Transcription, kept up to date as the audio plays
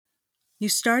You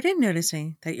started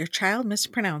noticing that your child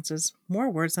mispronounces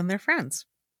more words than their friends.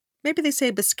 Maybe they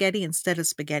say biscotti instead of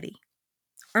spaghetti.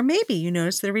 Or maybe you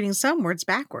notice they're reading some words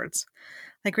backwards,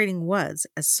 like reading was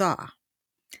as saw.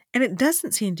 And it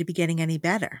doesn't seem to be getting any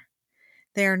better.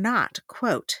 They are not,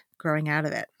 quote, growing out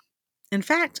of it. In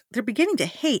fact, they're beginning to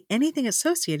hate anything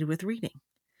associated with reading.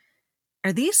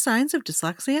 Are these signs of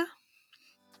dyslexia?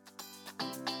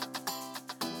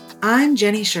 I'm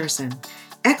Jenny Sherson,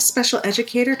 ex-special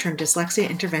educator turned dyslexia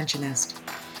interventionist.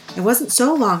 It wasn't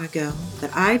so long ago that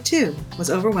I, too,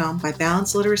 was overwhelmed by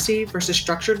balanced literacy versus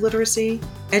structured literacy,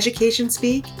 education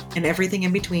speak, and everything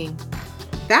in between.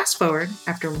 Fast forward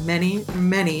after many,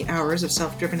 many hours of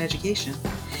self-driven education,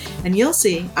 and you'll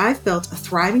see I've built a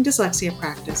thriving dyslexia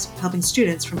practice helping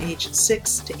students from age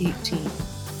 6 to 18.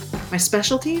 My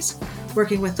specialties?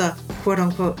 Working with the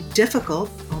quote-unquote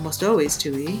difficult, almost always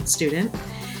 2E, student,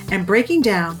 and breaking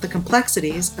down the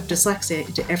complexities of dyslexia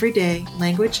into everyday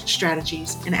language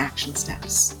strategies and action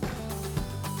steps.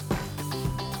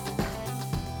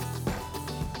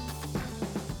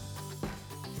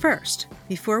 First,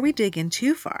 before we dig in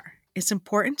too far, it's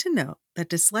important to note that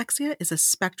dyslexia is a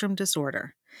spectrum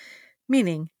disorder,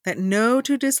 meaning that no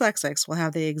two dyslexics will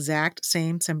have the exact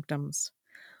same symptoms.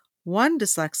 One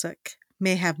dyslexic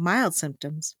may have mild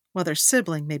symptoms, while their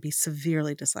sibling may be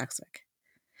severely dyslexic.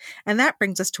 And that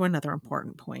brings us to another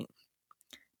important point.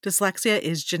 Dyslexia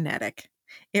is genetic.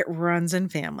 It runs in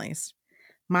families.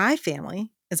 My family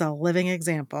is a living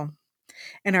example.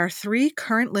 In our 3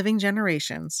 current living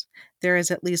generations, there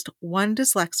is at least one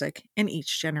dyslexic in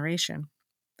each generation.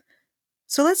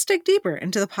 So let's dig deeper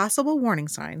into the possible warning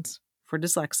signs for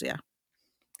dyslexia.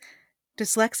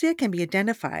 Dyslexia can be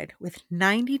identified with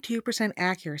 92%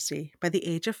 accuracy by the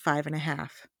age of 5.5.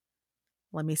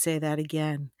 Let me say that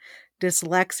again.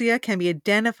 Dyslexia can be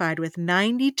identified with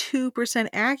 92%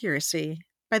 accuracy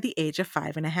by the age of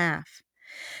 5.5.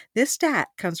 This stat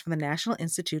comes from the National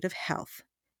Institute of Health.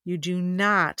 You do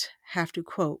not have to,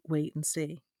 quote, wait and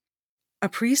see. A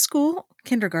preschool,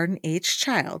 kindergarten aged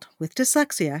child with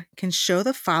dyslexia can show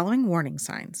the following warning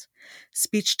signs: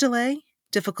 speech delay,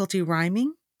 difficulty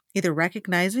rhyming, either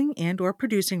recognizing and or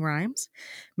producing rhymes,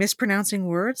 mispronouncing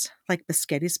words like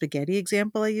biscotti spaghetti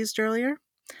example I used earlier,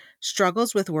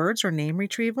 struggles with words or name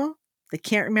retrieval, they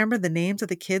can't remember the names of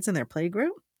the kids in their playgroup,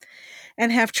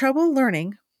 and have trouble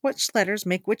learning which letters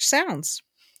make which sounds.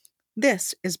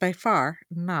 This is by far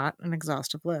not an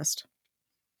exhaustive list.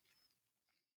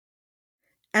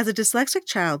 As a dyslexic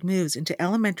child moves into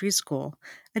elementary school,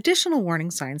 additional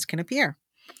warning signs can appear.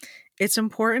 It's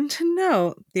important to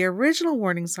note the original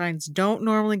warning signs don't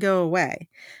normally go away,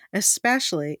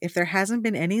 especially if there hasn't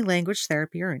been any language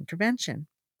therapy or intervention.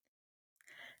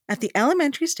 At the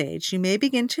elementary stage, you may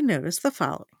begin to notice the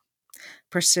following: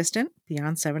 persistent,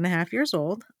 beyond 7.5 years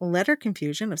old, letter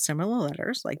confusion of similar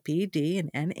letters like B, D,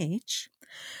 and NH,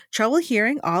 trouble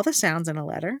hearing all the sounds in a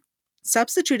letter,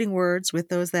 substituting words with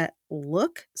those that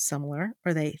look similar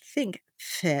or they think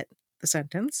fit the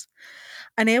sentence,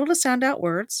 unable to sound out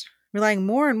words, relying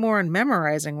more and more on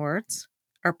memorizing words,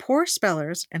 are poor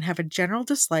spellers, and have a general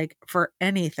dislike for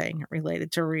anything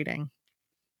related to reading.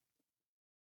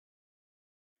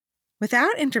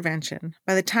 Without intervention,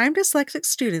 by the time dyslexic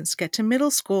students get to middle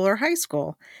school or high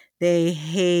school, they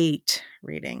hate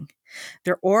reading.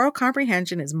 Their oral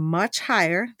comprehension is much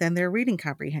higher than their reading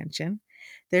comprehension.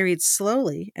 They read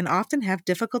slowly and often have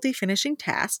difficulty finishing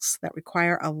tasks that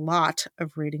require a lot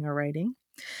of reading or writing.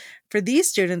 For these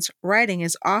students, writing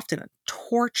is often a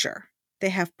torture. They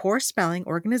have poor spelling,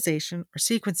 organization, or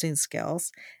sequencing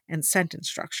skills, and sentence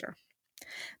structure.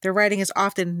 Their writing is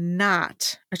often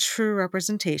not a true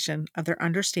representation of their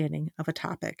understanding of a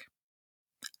topic.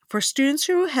 For students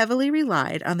who heavily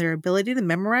relied on their ability to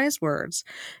memorize words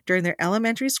during their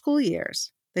elementary school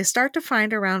years, they start to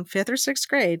find around 5th or 6th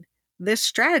grade this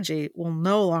strategy will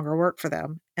no longer work for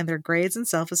them, and their grades and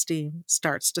self-esteem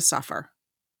starts to suffer.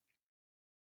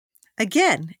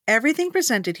 Again, everything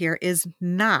presented here is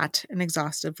not an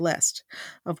exhaustive list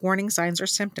of warning signs or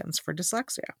symptoms for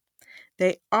dyslexia.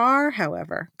 They are,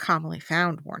 however, commonly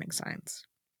found warning signs.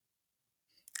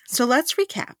 So let's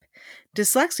recap.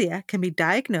 Dyslexia can be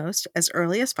diagnosed as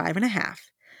early as 5.5.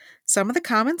 Some of the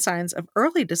common signs of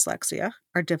early dyslexia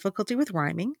are difficulty with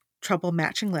rhyming, trouble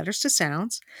matching letters to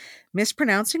sounds,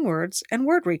 mispronouncing words, and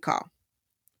word recall.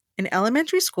 In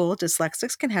elementary school,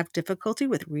 dyslexics can have difficulty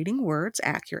with reading words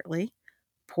accurately,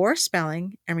 poor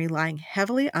spelling, and relying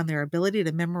heavily on their ability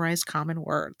to memorize common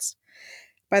words.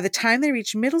 By the time they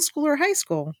reach middle school or high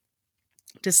school,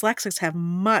 dyslexics have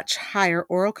much higher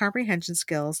oral comprehension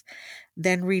skills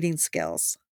than reading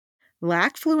skills,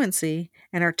 lack fluency,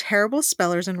 and are terrible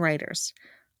spellers and writers.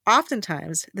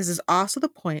 Oftentimes, this is also the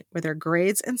point where their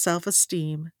grades and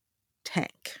self-esteem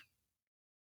tank.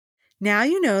 Now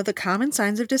you know the common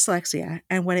signs of dyslexia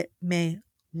and what it may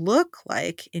look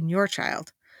like in your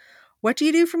child. What do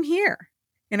you do from here?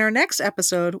 In our next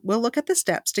episode, we'll look at the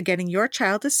steps to getting your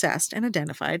child assessed and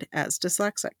identified as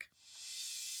dyslexic.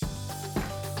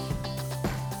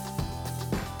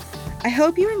 I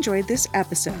hope you enjoyed this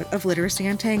episode of Literacy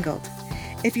Untangled.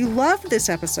 If you loved this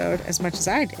episode as much as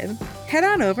I did, head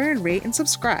on over and rate and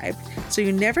subscribe so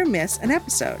you never miss an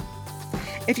episode.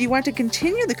 If you want to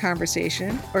continue the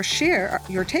conversation or share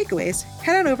your takeaways,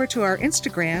 head on over to our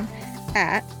Instagram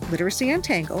at Literacy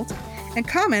Untangled and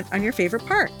comment on your favorite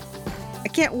part. I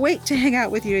can't wait to hang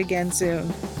out with you again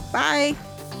soon. Bye!